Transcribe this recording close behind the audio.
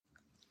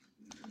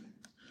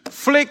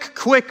Flick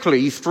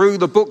quickly through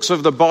the books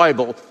of the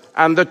Bible,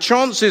 and the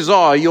chances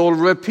are you'll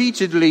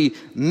repeatedly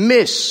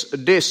miss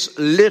this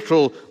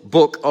little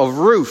book of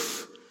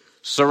Ruth,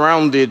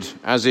 surrounded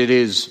as it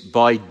is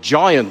by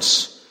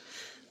giants,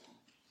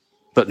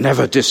 but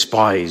never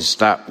despise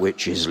that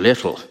which is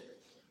little.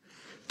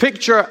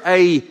 Picture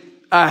a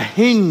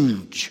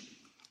hinge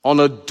on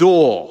a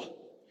door.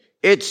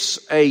 It's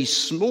a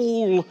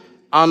small,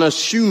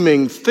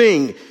 unassuming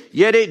thing,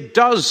 yet it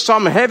does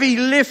some heavy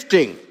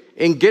lifting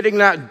in getting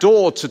that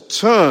door to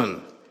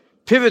turn,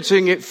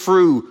 pivoting it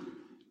through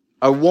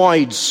a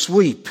wide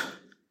sweep.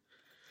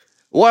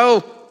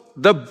 Well,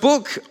 the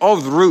book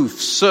of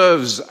Ruth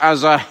serves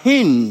as a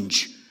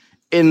hinge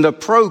in the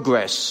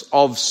progress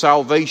of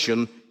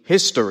salvation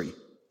history.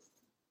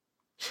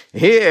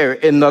 Here,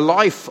 in the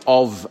life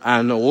of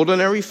an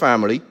ordinary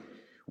family,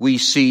 we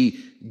see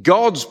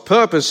God's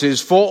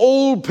purposes for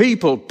all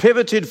people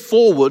pivoted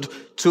forward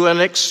to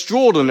an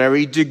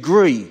extraordinary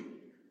degree.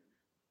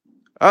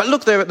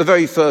 Look there at the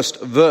very first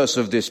verse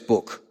of this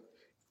book.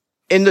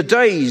 In the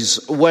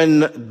days when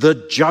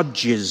the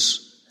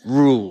judges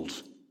ruled.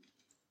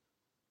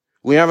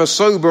 We have a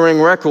sobering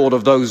record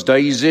of those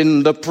days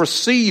in the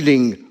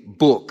preceding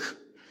book.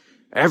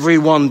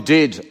 Everyone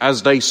did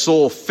as they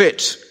saw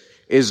fit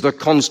is the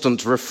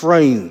constant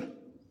refrain.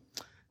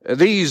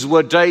 These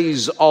were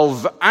days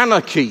of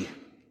anarchy.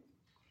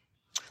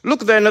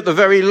 Look then at the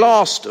very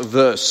last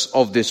verse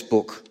of this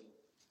book.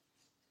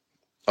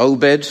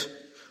 Obed,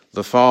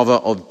 the father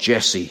of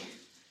Jesse,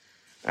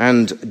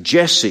 and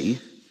Jesse,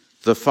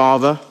 the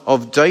father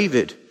of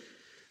David.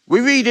 We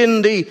read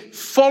in the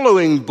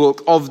following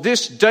book of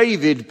this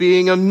David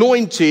being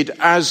anointed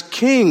as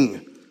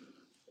king.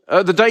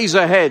 The days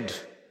ahead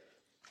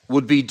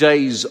would be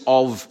days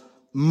of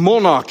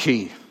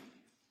monarchy.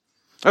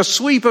 A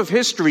sweep of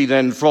history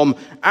then from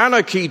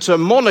anarchy to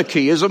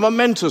monarchy is a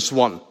momentous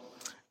one.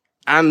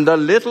 And the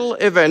little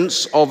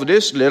events of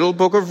this little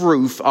book of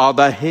Ruth are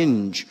the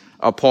hinge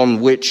upon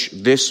which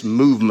this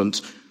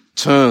movement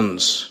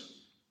turns.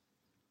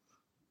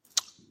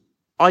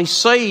 I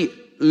say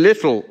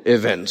little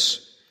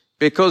events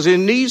because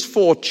in these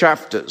 4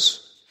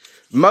 chapters,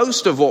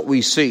 most of what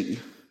we see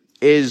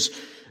is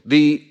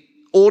the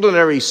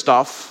ordinary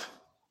stuff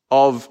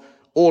of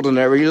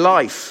ordinary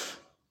life.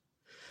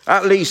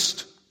 At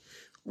least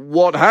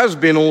what has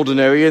been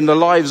ordinary in the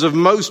lives of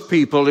most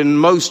people in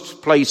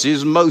most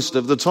places most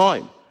of the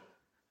time,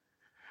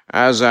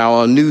 as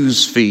our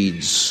news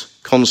feeds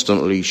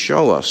constantly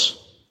show us.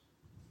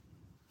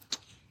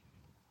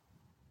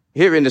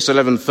 Here in this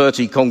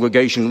 11:30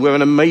 congregation, we're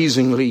an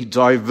amazingly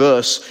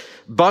diverse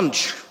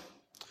bunch.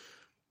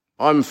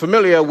 I'm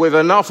familiar with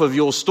enough of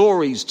your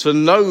stories to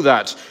know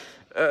that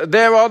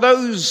there are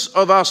those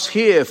of us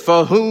here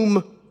for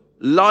whom,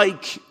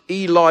 like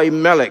Eli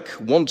Melech,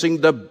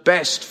 wanting the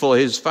best for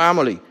his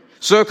family,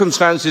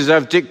 circumstances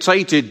have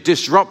dictated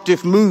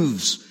disruptive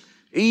moves,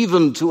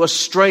 even to a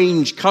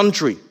strange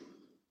country.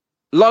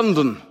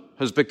 London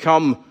has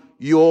become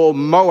your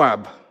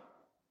Moab.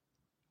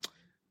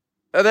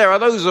 There are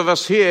those of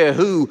us here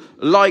who,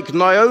 like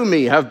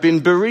Naomi, have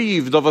been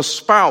bereaved of a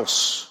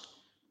spouse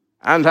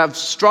and have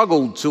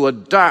struggled to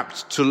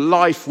adapt to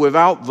life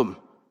without them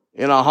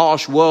in a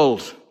harsh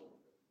world.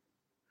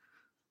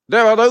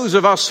 There are those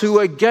of us who,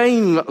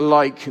 again,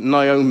 like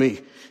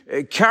Naomi,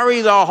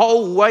 carry the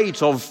whole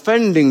weight of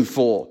fending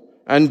for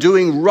and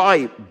doing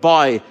right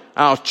by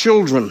our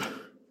children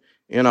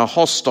in a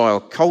hostile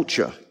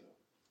culture.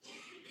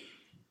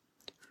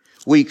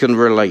 We can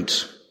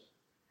relate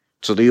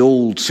to the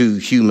all too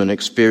human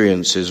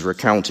experiences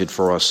recounted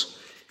for us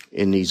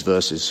in these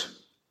verses.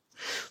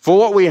 For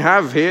what we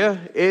have here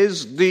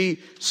is the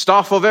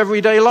stuff of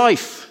everyday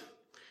life.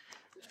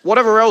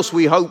 Whatever else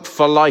we hope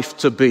for life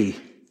to be,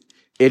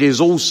 it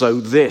is also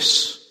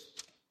this.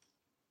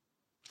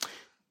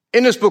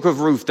 In this book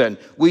of Ruth, then,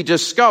 we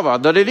discover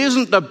that it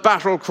isn't the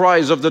battle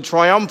cries of the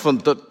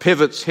triumphant that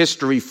pivots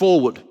history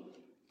forward,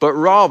 but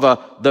rather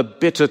the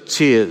bitter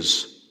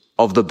tears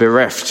of the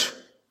bereft.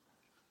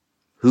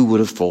 Who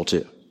would have thought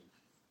it?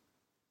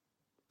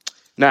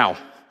 Now,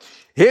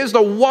 here's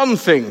the one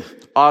thing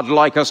I'd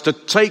like us to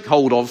take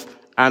hold of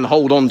and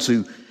hold on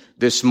to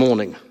this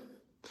morning.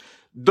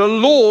 The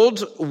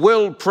Lord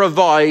will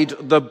provide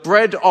the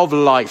bread of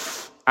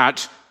life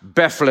at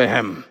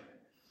Bethlehem.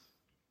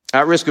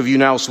 At risk of you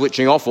now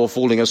switching off or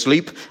falling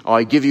asleep,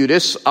 I give you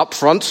this up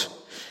front.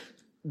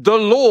 The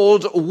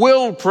Lord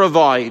will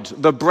provide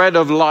the bread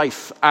of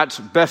life at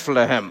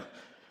Bethlehem.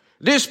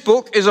 This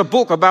book is a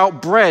book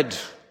about bread.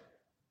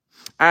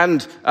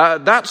 And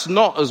that's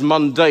not as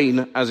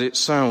mundane as it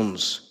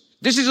sounds.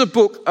 This is a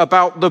book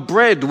about the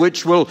bread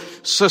which will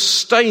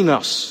sustain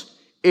us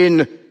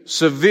in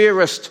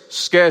severest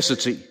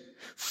scarcity,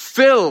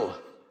 fill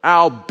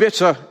our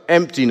bitter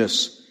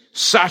emptiness,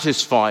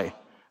 satisfy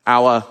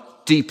our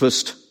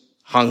deepest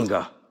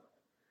hunger.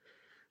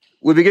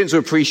 We begin to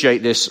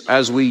appreciate this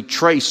as we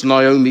trace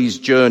Naomi's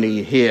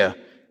journey here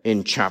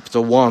in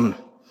chapter 1.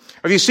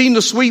 Have you seen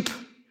the sweep?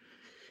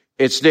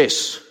 It's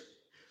this.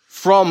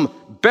 From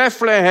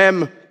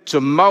Bethlehem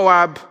to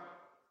Moab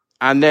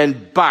and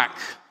then back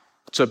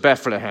to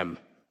Bethlehem.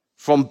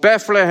 From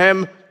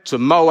Bethlehem to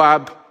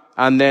Moab,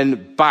 and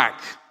then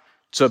back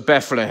to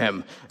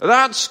Bethlehem.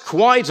 That's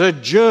quite a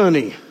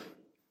journey.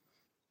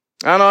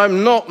 And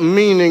I'm not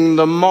meaning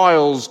the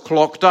miles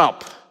clocked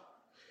up.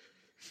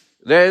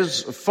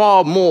 There's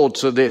far more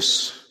to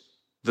this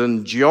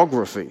than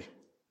geography.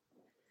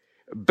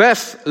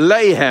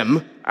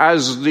 Bethlehem,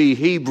 as the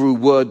Hebrew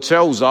word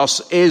tells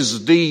us,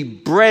 is the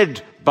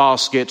bread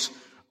basket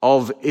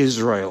of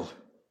Israel.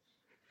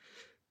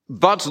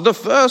 But the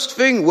first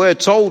thing we're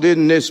told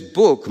in this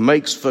book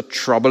makes for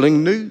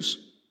troubling news.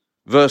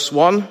 Verse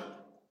 1,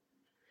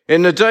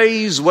 in the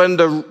days when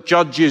the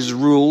judges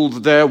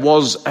ruled, there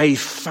was a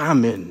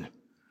famine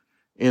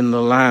in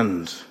the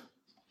land.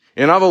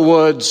 In other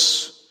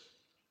words,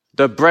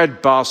 the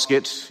bread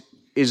basket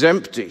is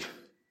empty.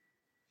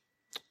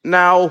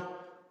 Now,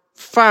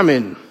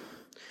 famine,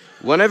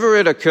 whenever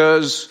it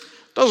occurs,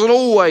 doesn't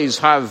always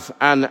have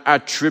an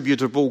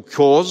attributable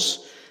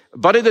cause,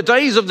 but in the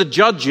days of the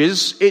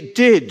judges, it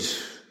did.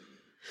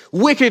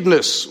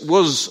 Wickedness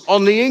was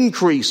on the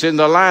increase in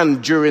the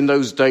land during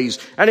those days,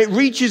 and it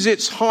reaches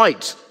its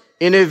height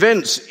in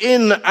events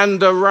in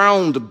and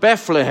around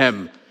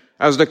Bethlehem,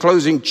 as the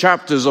closing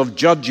chapters of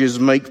Judges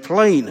make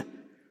plain.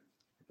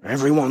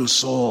 Everyone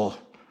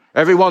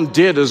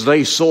did as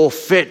they saw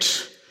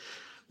fit.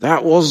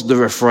 That was the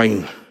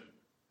refrain.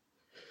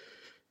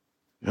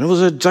 There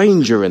was a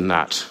danger in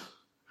that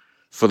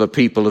for the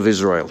people of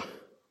Israel.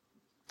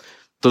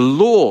 The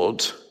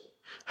Lord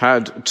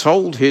had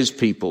told his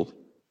people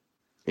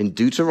in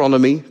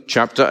Deuteronomy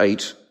chapter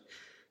 8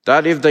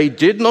 that if they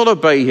did not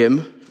obey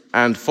him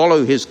and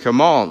follow his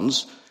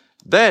commands,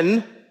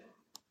 then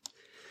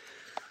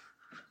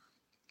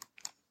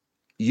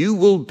you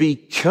will be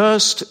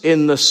cursed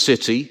in the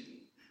city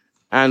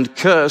and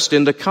cursed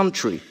in the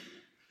country.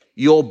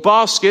 Your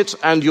basket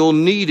and your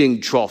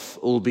kneading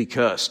trough will be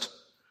cursed.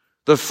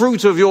 The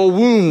fruit of your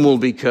womb will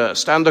be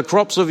cursed, and the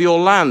crops of your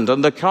land,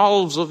 and the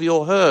calves of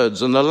your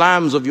herds, and the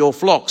lambs of your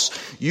flocks.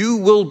 You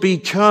will be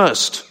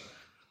cursed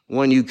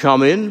when you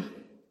come in,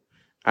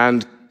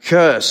 and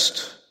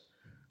cursed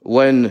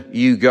when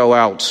you go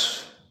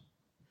out.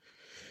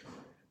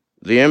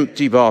 The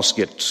empty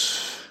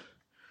basket,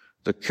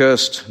 the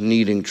cursed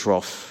kneading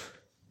trough.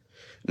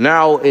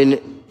 Now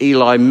in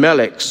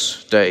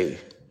Elimelech's day,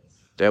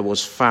 there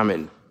was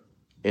famine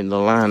in the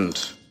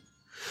land.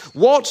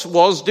 What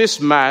was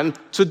this man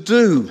to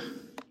do?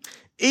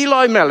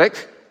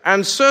 Elimelech,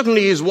 and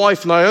certainly his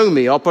wife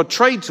Naomi, are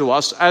portrayed to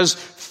us as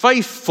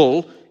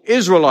faithful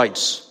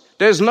Israelites.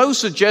 There's no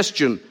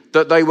suggestion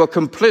that they were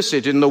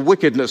complicit in the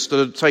wickedness that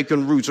had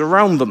taken root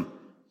around them.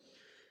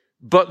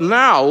 But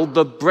now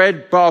the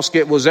bread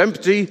basket was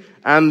empty,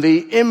 and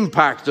the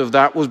impact of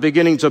that was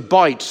beginning to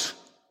bite.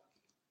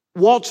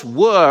 What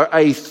were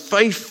a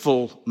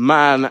faithful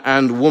man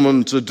and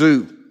woman to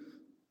do?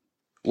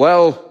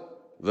 Well,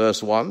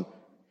 verse 1,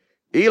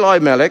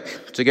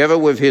 Elimelech, together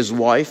with his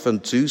wife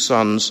and 2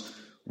 sons,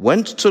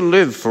 went to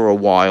live for a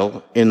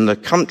while in the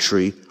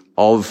country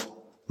of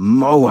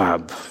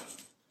Moab.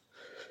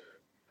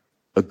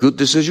 A good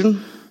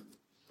decision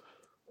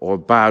or a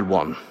bad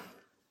one?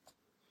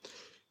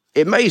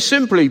 It may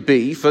simply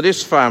be for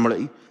this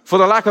family, for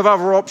the lack of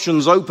other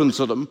options open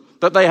to them,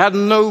 that they had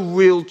no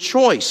real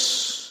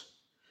choice.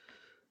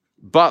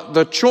 But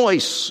the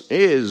choice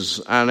is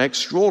an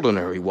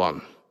extraordinary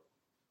one.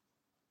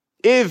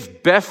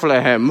 If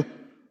Bethlehem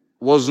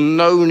was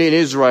known in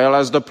Israel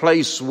as the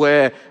place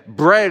where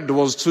bread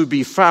was to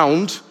be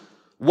found,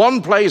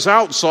 one place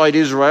outside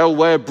Israel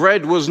where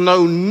bread was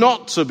known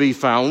not to be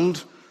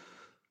found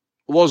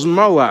was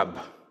Moab.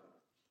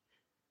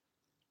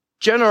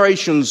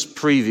 Generations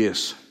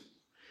previous,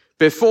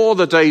 before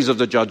the days of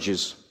the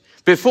judges,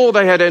 before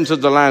they had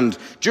entered the land,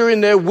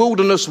 during their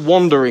wilderness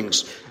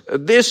wanderings,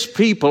 this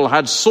people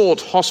had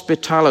sought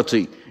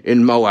hospitality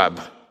in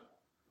Moab.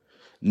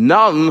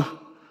 None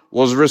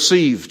was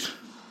received.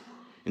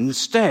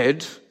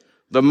 Instead,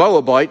 the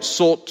Moabites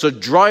sought to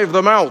drive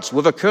them out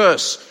with a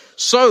curse.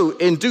 So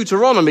in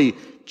Deuteronomy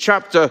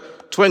chapter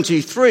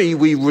 23,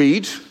 we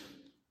read,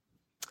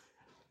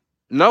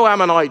 no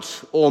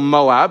Ammonite or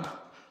Moab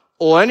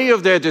or any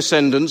of their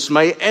descendants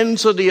may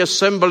enter the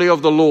assembly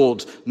of the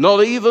Lord,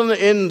 not even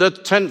in the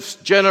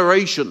 10th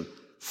generation,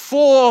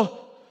 for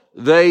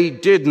they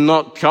did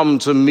not come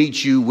to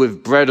meet you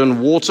with bread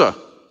and water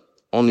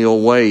on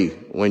your way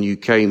when you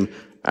came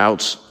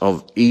out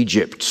of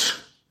Egypt.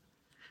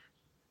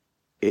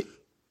 It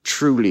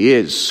truly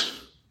is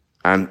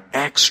an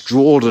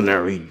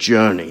extraordinary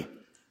journey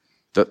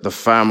that the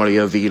family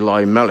of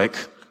Elimelech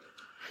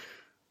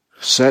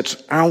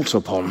set out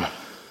upon.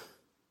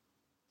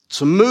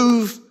 To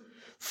move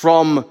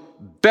from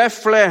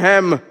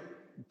Bethlehem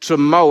to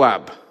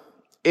Moab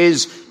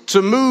is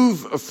to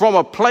move from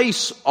a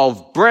place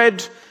of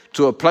bread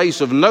to a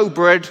place of no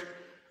bread,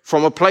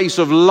 from a place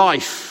of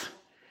life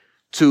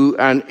to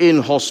an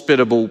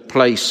inhospitable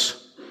place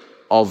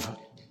of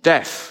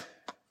death.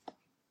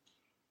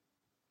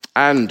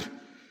 And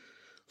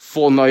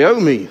for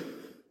Naomi,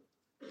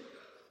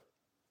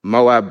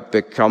 Moab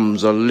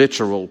becomes a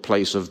literal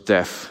place of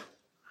death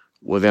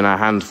within a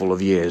handful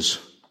of years.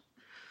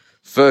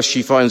 First,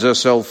 she finds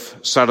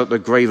herself sat at the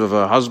grave of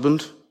her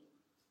husband.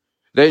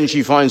 Then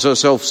she finds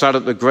herself sat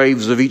at the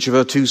graves of each of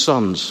her 2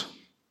 sons.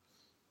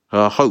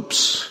 Her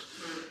hopes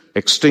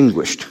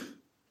extinguished.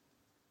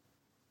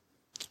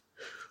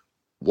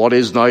 What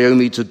is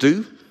Naomi to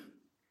do?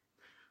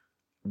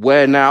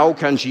 Where now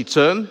can she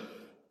turn?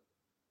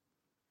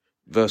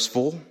 Verse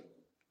 4.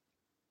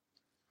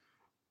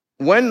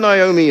 When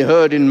Naomi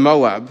heard in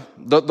Moab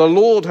that the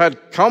Lord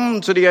had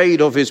come to the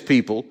aid of his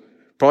people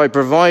by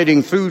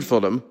providing food for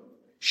them,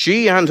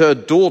 she and her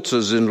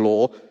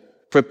daughters-in-law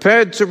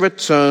prepared to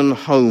return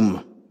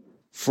home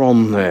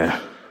from there.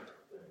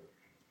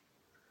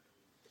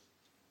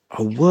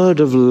 A word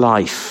of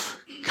life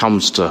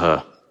comes to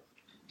her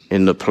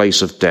in the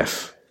place of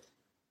death.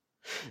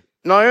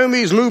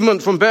 Naomi's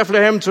movement from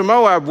Bethlehem to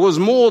Moab was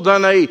more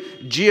than a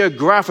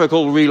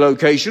geographical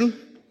relocation.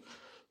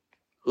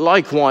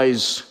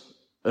 Likewise,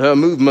 her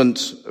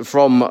movement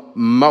from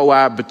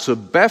Moab to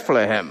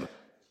Bethlehem.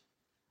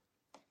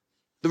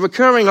 The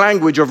recurring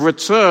language of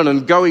return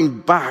and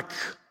going back,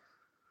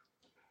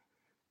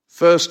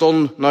 first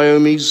on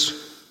Naomi's,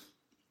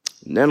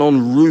 and then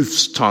on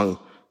Ruth's tongue,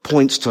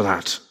 points to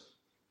that.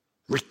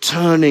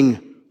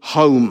 Returning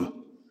home.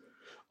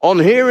 On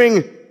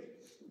hearing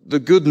the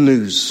good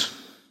news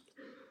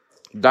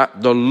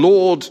that the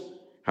Lord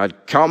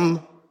had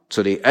come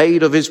to the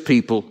aid of his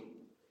people,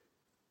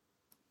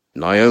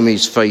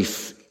 Naomi's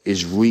faith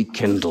is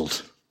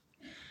rekindled.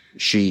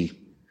 She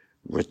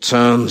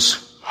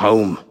returns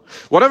home.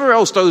 Whatever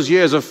else those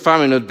years of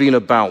famine had been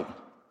about,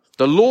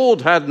 the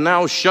Lord had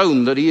now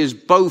shown that he is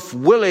both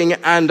willing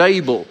and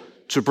able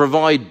to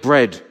provide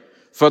bread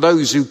for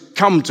those who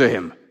come to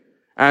him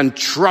and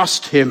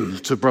trust him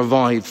to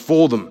provide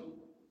for them.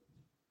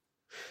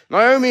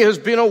 Naomi has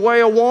been away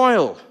a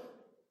while.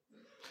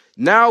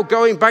 Now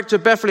going back to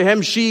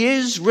Bethlehem, she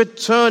is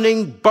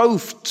returning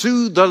both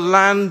to the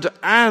land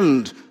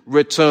and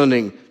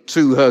returning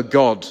to her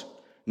God.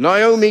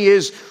 Naomi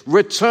is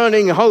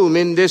returning home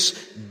in this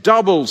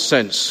double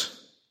sense.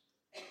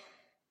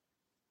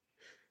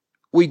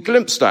 We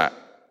glimpse that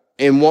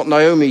in what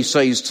Naomi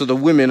says to the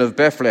women of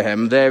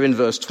Bethlehem there in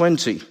verse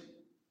 20.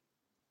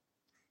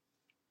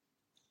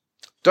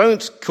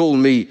 Don't call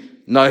me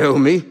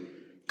Naomi,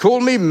 call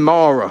me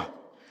Mara,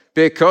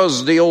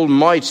 because the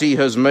Almighty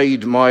has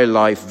made my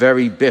life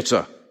very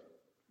bitter.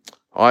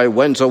 I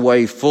went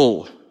away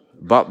full,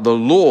 but the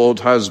Lord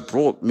has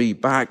brought me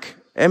back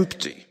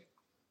empty.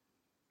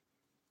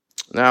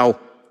 Now,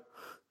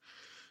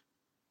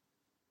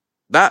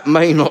 that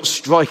may not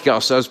strike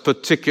us as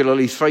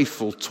particularly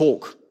faithful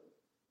talk.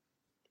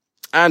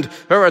 And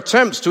her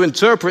attempts to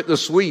interpret the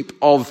sweep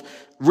of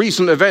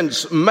recent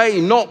events may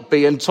not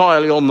be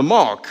entirely on the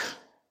mark.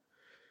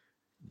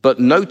 But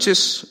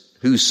notice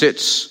who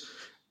sits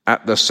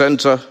at the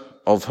center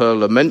of her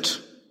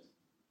lament.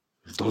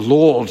 The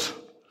Lord,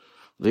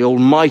 the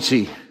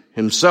Almighty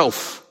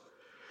himself.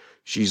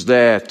 She's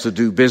there to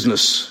do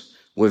business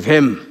with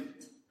him.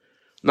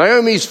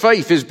 Naomi's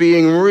faith is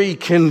being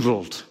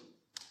rekindled,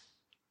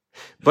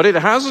 but it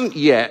hasn't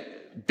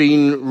yet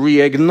been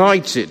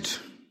reignited.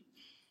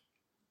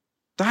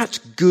 That's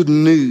good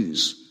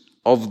news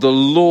of the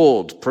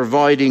Lord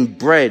providing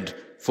bread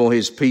for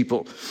his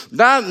people.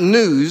 That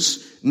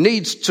news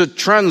needs to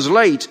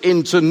translate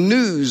into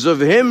news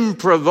of him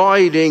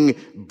providing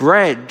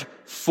bread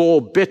for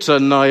bitter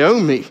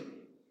Naomi.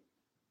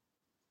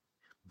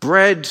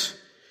 Bread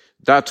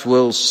that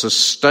will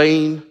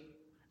sustain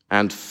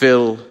and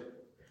fill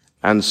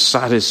and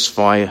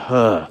satisfy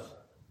her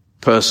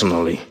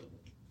personally.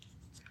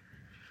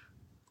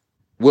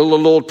 Will the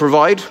Lord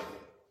provide?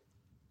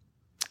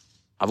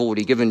 I've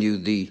already given you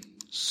the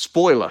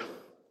spoiler.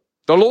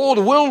 The Lord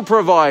will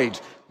provide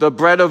the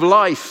bread of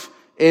life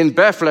in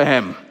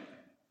Bethlehem.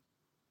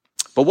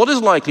 But what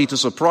is likely to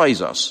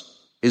surprise us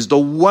is the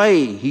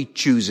way he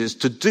chooses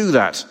to do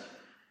that.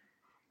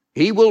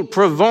 He will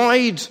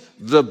provide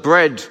the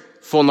bread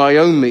for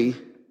Naomi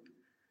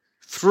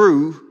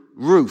through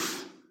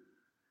Ruth.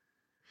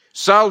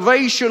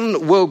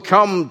 Salvation will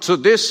come to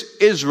this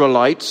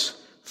Israelite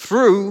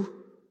through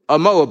a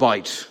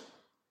Moabite.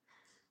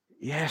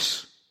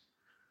 Yes,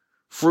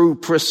 through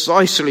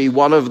precisely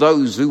one of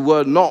those who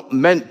were not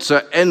meant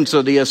to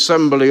enter the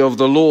assembly of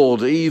the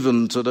Lord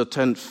even to the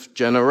 10th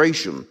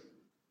generation.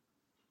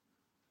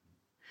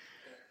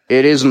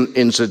 It isn't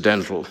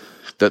incidental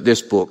that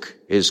this book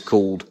is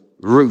called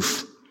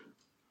Ruth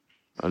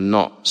and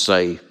not,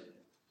 say,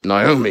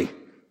 Naomi.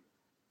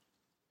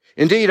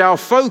 Indeed, our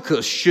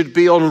focus should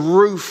be on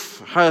Ruth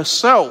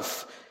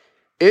herself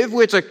if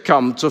we're to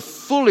come to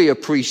fully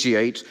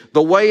appreciate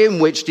the way in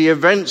which the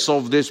events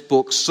of this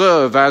book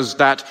serve as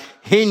that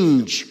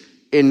hinge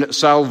in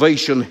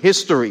salvation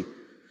history.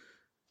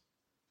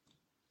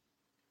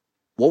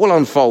 What will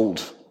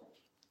unfold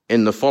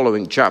in the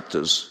following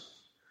chapters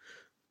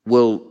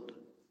will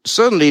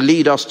certainly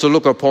lead us to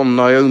look upon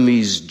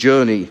Naomi's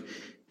journey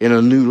in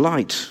a new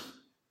light.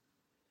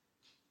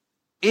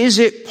 Is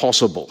it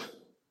possible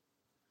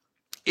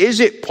Is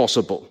it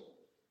possible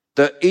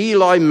that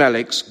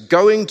Elimelech's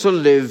going to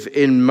live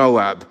in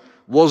Moab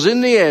was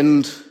in the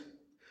end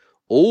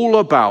all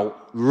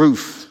about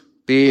Ruth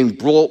being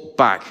brought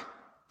back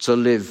to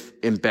live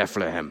in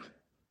Bethlehem?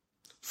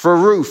 For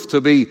Ruth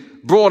to be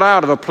brought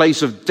out of a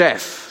place of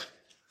death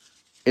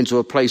into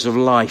a place of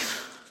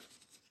life.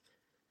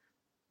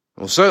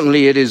 Well,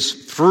 certainly it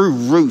is through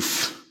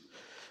Ruth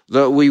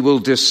that we will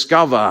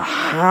discover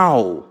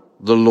how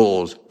the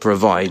Lord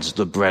provides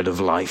the bread of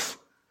life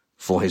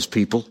for his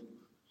people.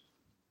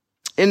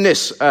 In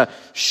this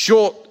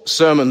short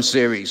sermon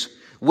series,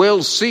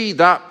 we'll see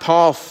that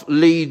path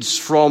leads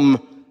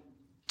from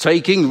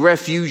taking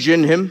refuge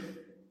in him,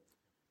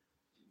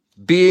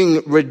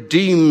 being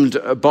redeemed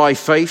by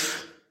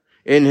faith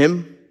in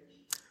him,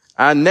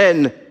 and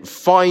then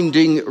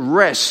finding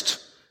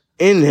rest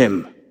in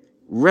him.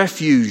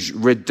 Refuge,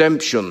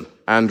 redemption,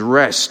 and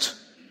rest.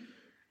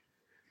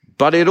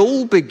 But it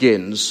all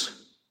begins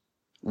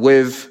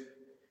with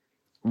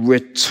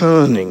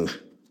returning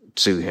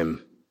to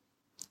him.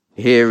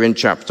 Here in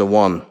chapter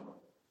 1.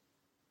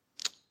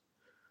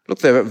 Look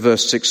there at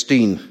verse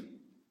 16.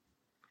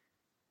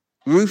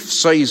 Ruth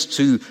says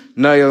to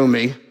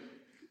Naomi,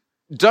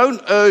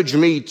 "Don't urge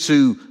me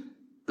to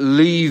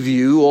leave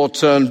you or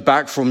turn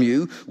back from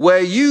you.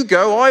 Where you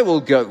go, I will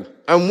go.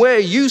 And where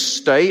you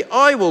stay,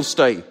 I will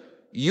stay.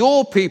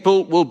 Your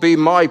people will be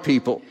my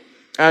people,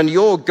 and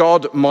your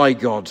God my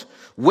God.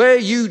 Where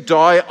you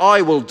die,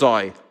 I will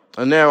die,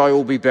 and there I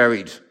will be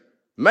buried.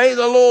 May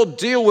the Lord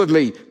deal with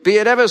me, be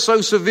it ever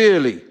so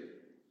severely,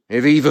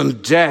 if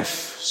even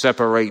death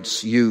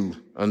separates you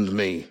and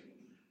me."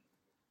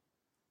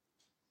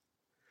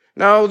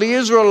 Now, the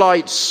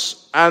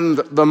Israelites and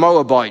the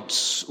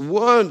Moabites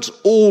weren't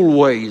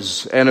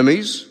always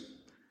enemies.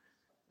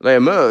 They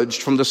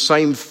emerged from the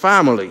same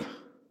family.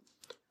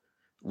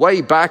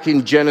 Way back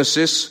in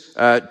Genesis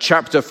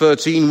chapter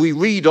 13, we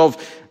read of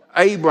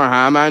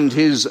Abraham and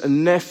his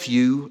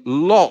nephew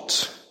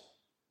Lot.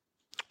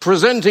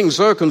 Presenting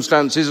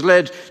circumstances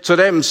led to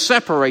them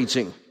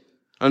separating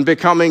and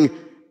becoming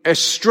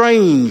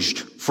estranged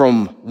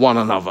from one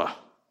another.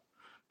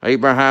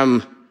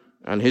 Abraham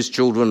and his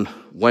children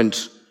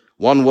went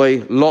one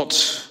way,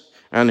 Lot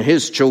and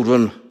his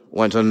children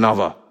went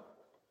another.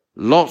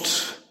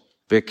 Lot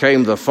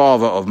became the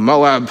father of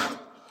Moab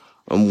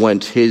and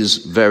went his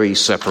very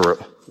separate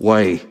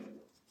way.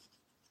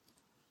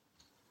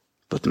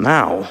 But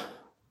now,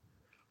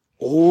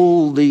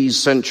 all these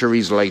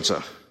centuries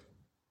later,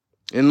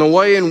 in the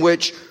way in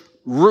which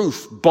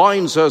Ruth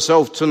binds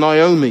herself to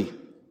Naomi,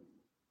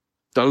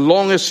 the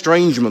long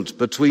estrangement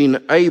between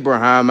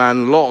Abraham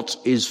and Lot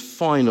is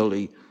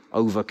finally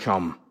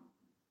overcome.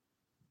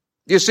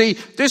 You see,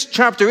 this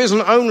chapter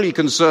isn't only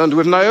concerned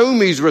with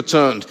Naomi's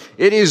return,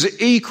 it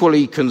is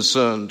equally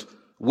concerned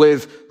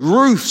with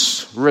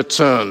Ruth's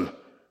return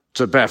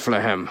to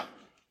Bethlehem.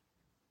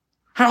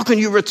 How can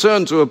you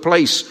return to a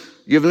place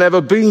you've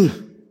never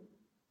been?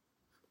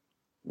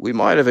 We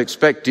might have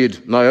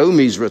expected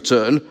Naomi's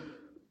return,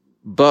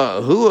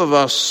 but who of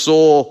us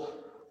saw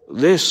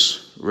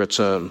this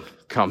return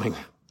coming?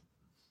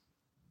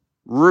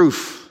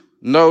 Ruth,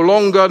 no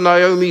longer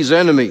Naomi's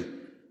enemy,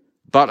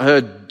 but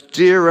her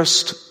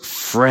dearest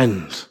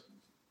friend,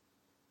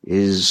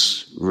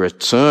 is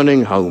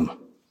returning home.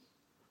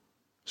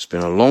 It's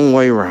been a long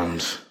way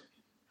round,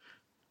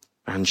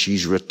 and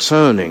she's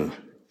returning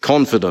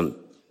confident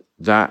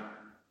that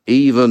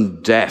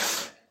even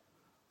death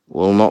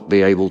will not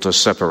be able to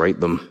separate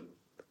them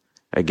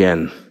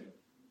again.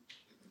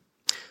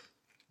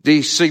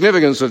 The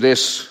significance of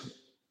this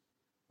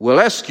will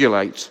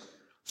escalate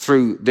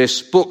through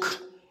this book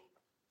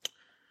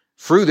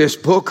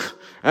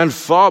and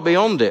far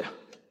beyond it.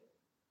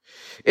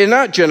 In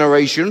that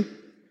generation,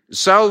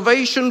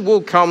 salvation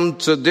will come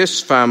to this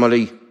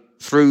family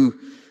through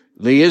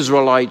the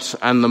Israelite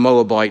and the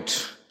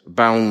Moabite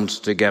bound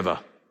together.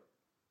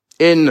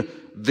 In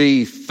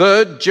the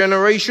third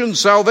generation,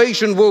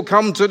 salvation will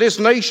come to this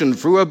nation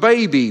through a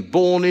baby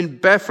born in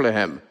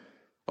Bethlehem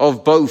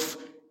of both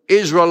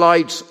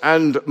Israelite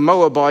and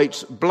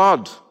Moabite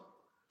blood.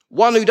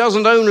 One who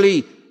doesn't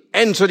only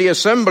enter the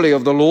assembly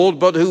of the Lord,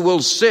 but who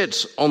will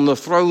sit on the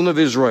throne of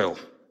Israel.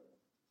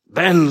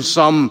 Then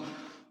some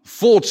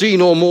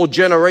 14 or more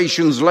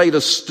generations later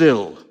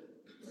still,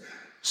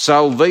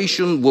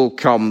 salvation will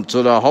come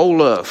to the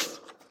whole earth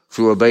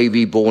through a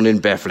baby born in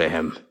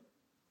Bethlehem.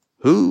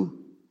 Who,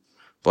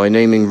 by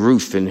naming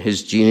Ruth in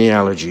his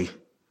genealogy,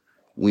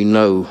 we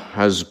know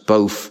has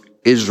both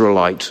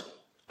Israelite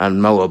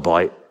and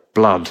Moabite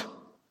blood.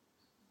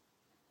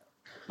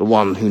 The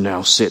one who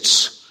now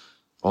sits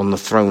on the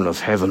throne of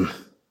heaven.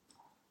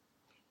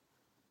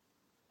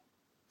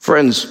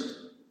 Friends,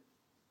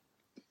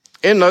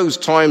 in those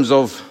times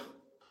of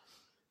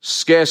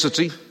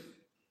scarcity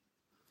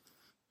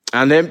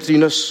and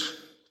emptiness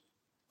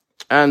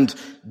and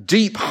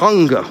deep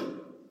hunger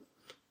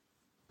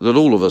that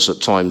all of us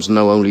at times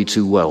know only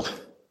too well,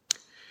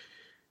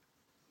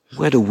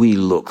 where do we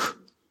look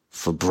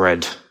for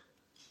bread?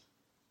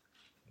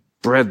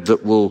 Bread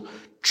that will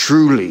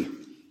truly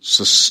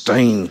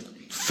sustain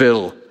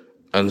fill,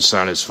 and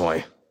satisfy.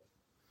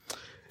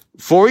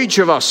 For each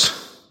of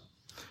us,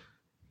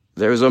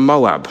 there is a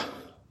Moab.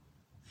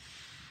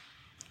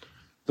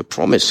 The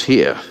promise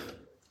here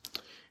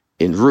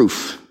in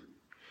Ruth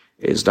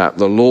is that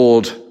the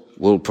Lord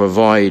will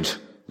provide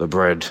the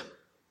bread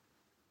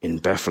in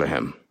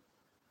Bethlehem.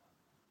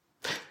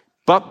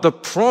 But the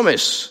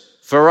promise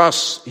for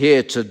us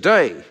here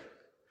today,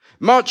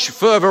 much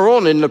further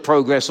on in the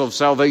progress of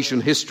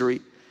salvation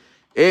history,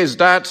 is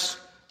that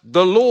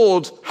the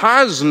Lord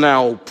has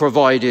now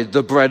provided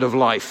the bread of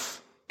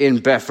life in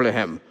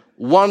Bethlehem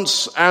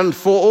once and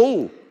for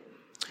all.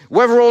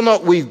 Whether or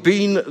not we've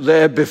been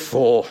there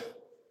before,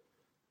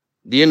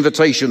 the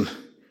invitation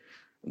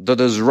that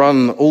has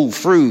run all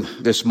through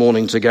this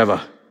morning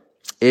together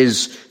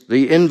is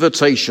the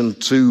invitation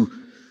to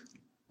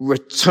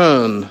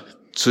return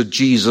to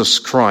Jesus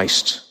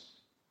Christ,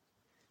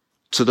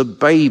 to the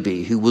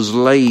baby who was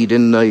laid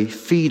in the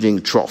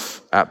feeding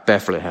trough at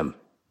Bethlehem,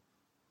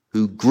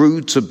 who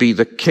grew to be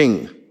the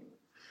King,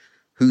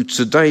 who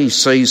today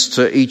says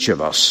to each of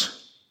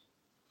us,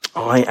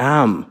 I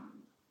am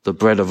the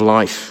bread of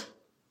life.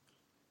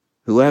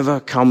 Whoever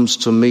comes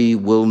to me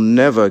will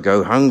never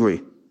go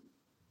hungry,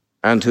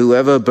 and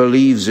whoever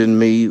believes in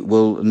me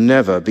will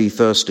never be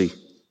thirsty.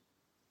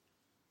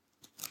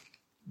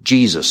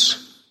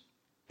 Jesus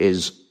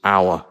is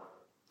our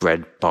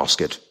bread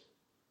basket.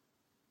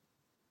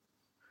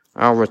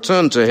 Our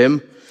return to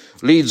him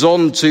leads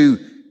on to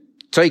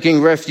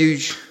taking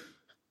refuge,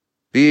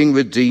 being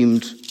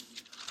redeemed,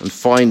 and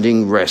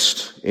finding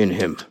rest in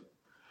him.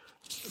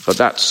 But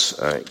that's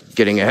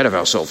getting ahead of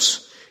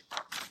ourselves.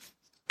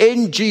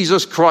 In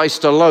Jesus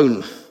Christ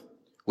alone,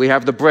 we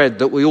have the bread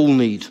that we all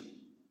need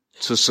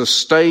to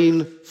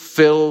sustain,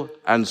 fill,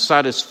 and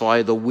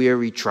satisfy the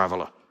weary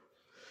traveler.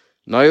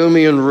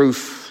 Naomi and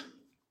Ruth,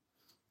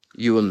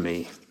 you and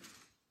me.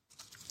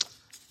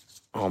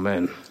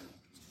 Amen.